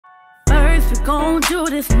we gon' do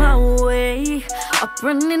this my way. Up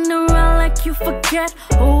running around like you forget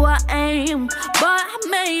who I am. But I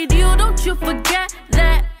made you, don't you forget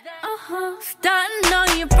that. Starting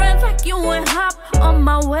on your friends like you ain't hop on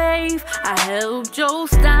my wave. I helped you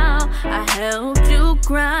style, I helped you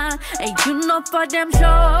grind, and you know for damn sure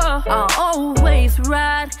I'll always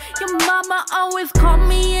ride. Your mama always call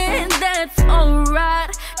me and that's alright,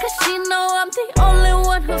 cause she know I'm the only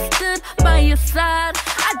one who stood by your side.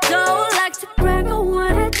 I don't like to brag on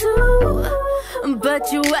what I do,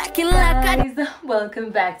 but you acting like Guys,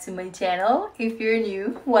 welcome back to my channel. If you're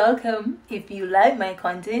new, welcome. If you like my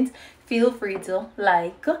content, feel free to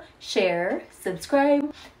like, share,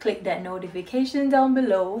 subscribe, click that notification down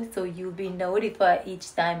below so you'll be notified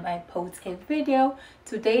each time I post a video.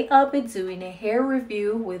 Today I'll be doing a hair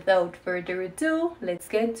review. Without further ado, let's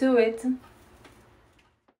get to it.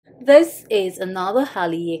 This is another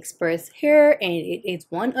AliExpress hair and it is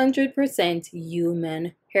 100%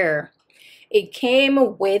 human hair. It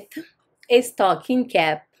came with a stocking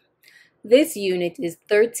cap. This unit is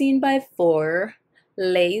 13 by 4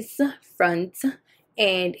 lace front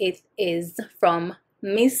and it is from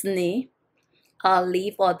Misney. I'll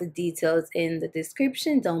leave all the details in the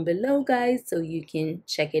description down below, guys, so you can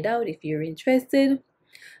check it out if you're interested.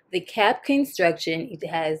 The cap construction, it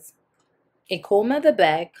has a comb at the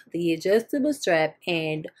back, the adjustable strap,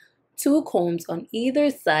 and 2 combs on either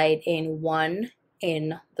side and 1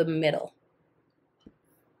 in the middle.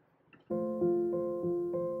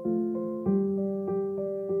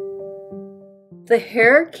 The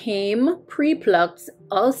hair came pre-plucked.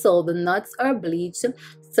 Also, the knots are bleached.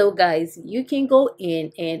 So guys, you can go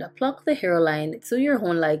in and pluck the hairline to your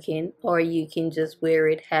own liking, or you can just wear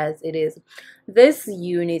it as it is. This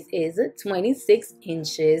unit is 26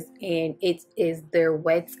 inches and it is their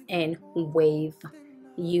wet and wave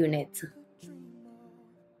unit.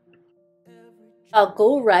 I'll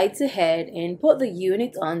go right ahead and put the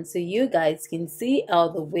unit on so you guys can see how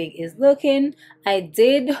the wig is looking. I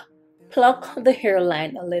did pluck the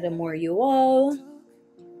hairline a little more, you all.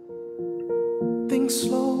 Think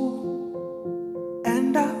slow,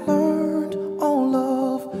 and I learned all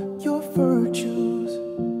of your virtues,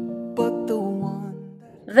 but the one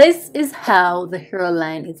This is how the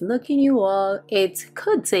hairline is looking, you all. It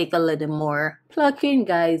could take a little more plucking,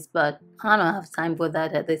 guys, but I don't have time for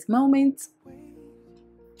that at this moment.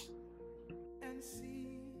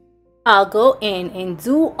 I'll go in and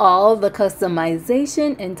do all the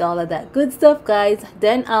customization and all of that good stuff, guys.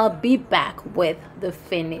 Then I'll be back with the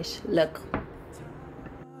finished look.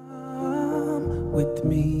 with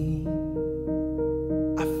me,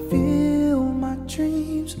 I feel my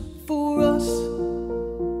dreams for us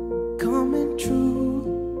coming true.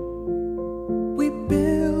 We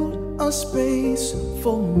build a space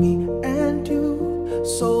for me and you,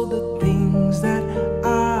 so the things that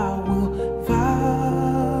I will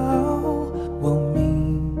vow will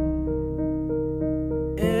mean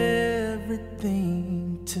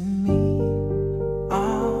everything to me.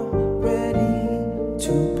 I'm ready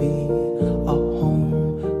to be a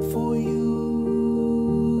home for you.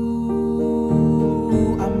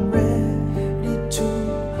 I'm ready to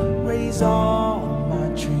raise all my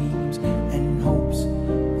dreams and hopes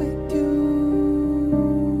with you.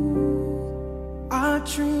 I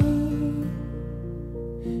dream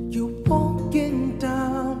you walking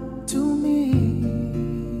down to me.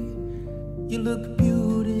 You look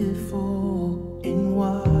beautiful in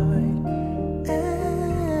white,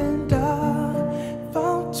 and I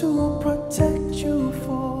vow to protect you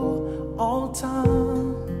for all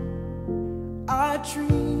time. I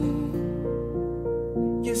dream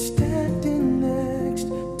you're standing next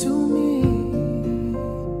to me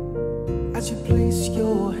as you place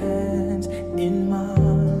your hands in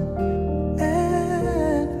mine,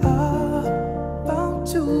 and I vow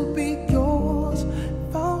to be yours,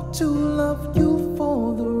 vow to love you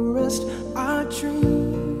for the rest. I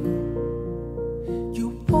dream you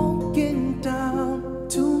walking down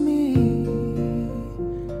to me.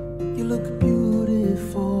 You look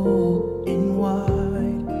beautiful in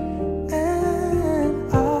white, and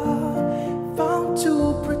I vow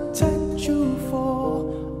to protect you for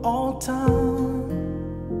all time.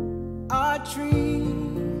 I dream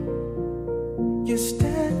you're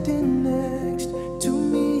standing next to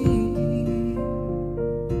me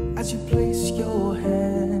as you place your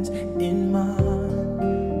hands in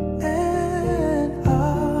mine, and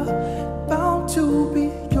I vow to be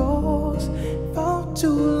yours, vow to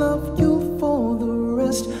love you for the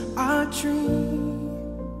rest. I dream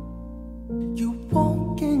you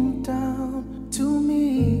walking down to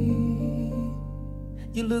me.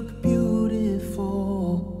 You look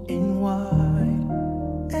beautiful in white,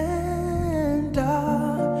 and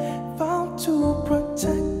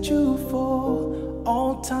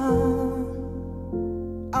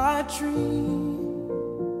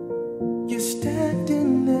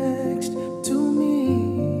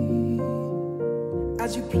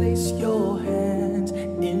as you place your hands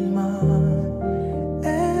in mine,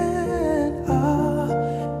 and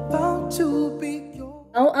I found to be your.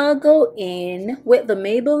 Now I'll go in with the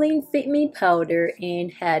Maybelline Fit Me powder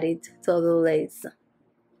and add it to the lace.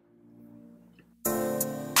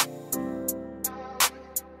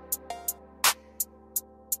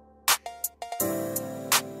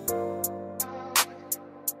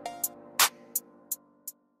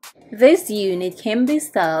 This unit can be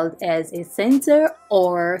styled as a center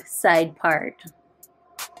or side part.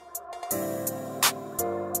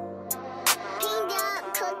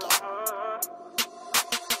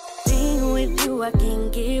 Being with you, I can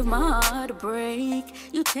give my heart a break.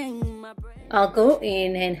 You take my breath. I'll go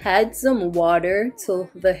in and add some water to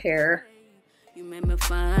the hair. You made me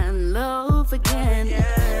find love again.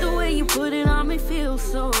 The way you put it on me feels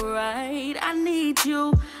so right. I need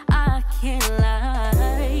you, I can't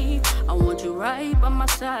lie. I want you right by my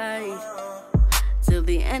side till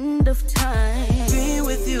the end of time. Being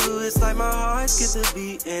with you, it's like my heart skips a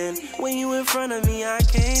beat. And when you in front of me, I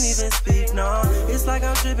can't even speak, no. It's like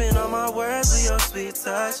I'm tripping on my words with your sweet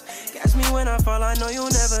touch. Catch me when I fall, I know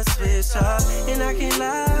you'll never switch up. And I can't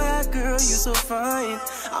lie, girl, you so fine.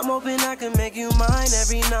 I'm hoping I can make you mine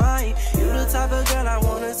every night. You the type of girl I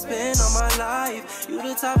wanna spend all my life. You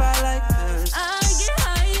the type I like, 'cause I get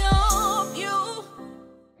high off you.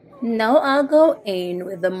 Now I'll go in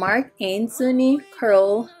with the Marc Anthony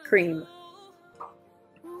Curl Cream.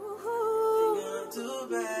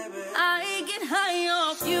 I get high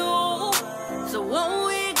off you. So what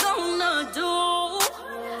we gonna do?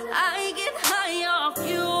 I get high off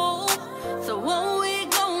you. So what we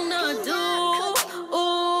gonna do?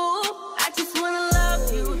 Oh, I just wanna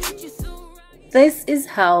love you. Treat you so right. This is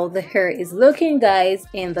how the hair is looking, guys.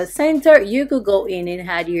 In the center, you could go in and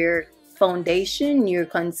add your foundation, your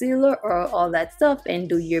concealer, or all that stuff and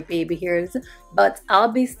do your baby hairs, but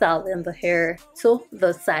I'll be styling the hair to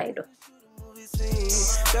the side.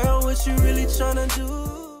 girl, what you really tryna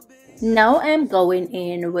do? Now I'm going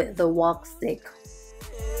in with the wax stick.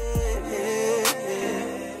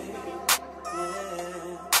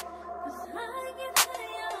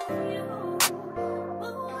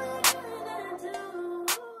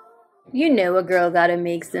 You know a girl gotta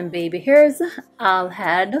make some baby hairs. I'll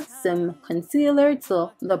add some concealer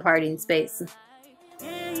to the parting space.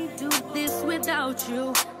 Can't do this without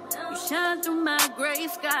you. You shine through my gray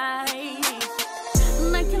skies.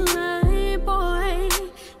 Like a light, boy.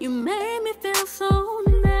 You made me feel so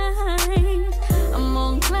nice. I'm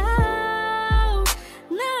on cloud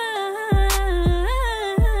nine.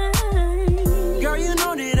 Girl, you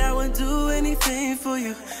know that I would do anything for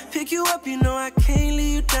you. Pick you up, you know I can't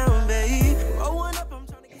leave you down, babe. Rolling up, I'm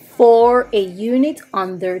trying to get. For a unit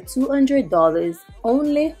under $200,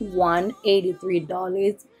 only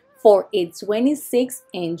 $183 for a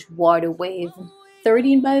 26-inch water wave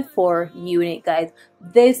 13x4 unit, guys.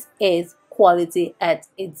 This is quality at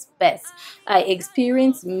its best. I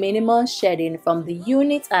experienced minimal shedding from the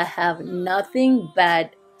unit. I have nothing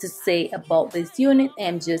bad to say about this unit.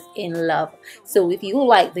 I'm just in love. So if you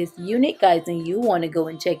like this unit, guys, and you want to go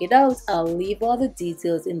and check it out, I'll leave all the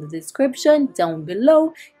details in the description down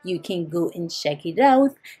below. You can go and check it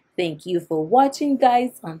out. Thank you for watching,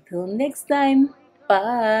 guys. Until next time,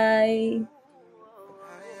 bye.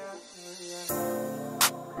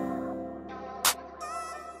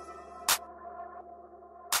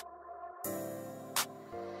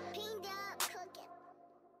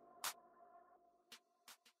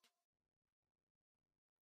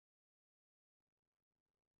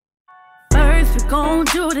 First, we gon'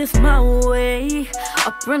 do this my way.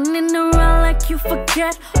 Up running around like you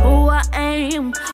forget who I am.